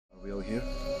We all here?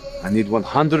 I need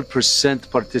 100%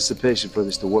 participation for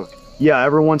this to work. Yeah,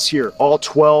 everyone's here. All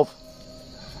 12.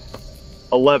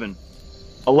 11.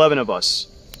 11 of us.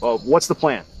 What's the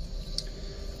plan?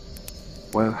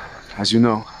 Well, as you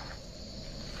know,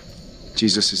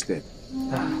 Jesus is dead.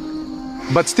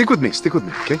 But stick with me,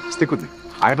 okay? Stick with me.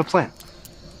 I have a plan.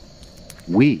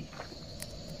 We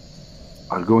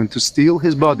are going to steal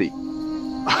his body.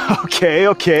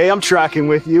 Okay, I'm tracking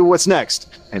with you. What's next?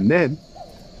 And then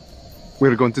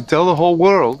we're going to tell the whole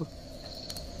world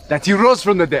that he rose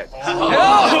from the dead.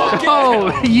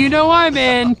 Oh, you know I'm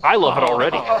in. I love it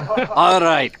already. All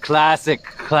right, classic.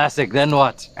 Then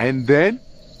what? And then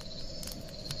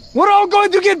we're all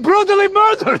going to get brutally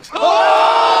murdered.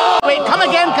 Wait, come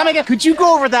again. Could you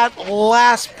go over that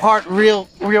last part real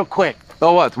quick?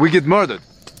 So what? We get murdered.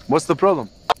 What's the problem?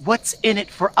 What's in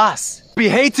it for us? Be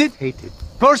hated,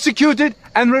 persecuted,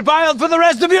 and reviled for the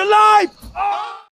rest of your life!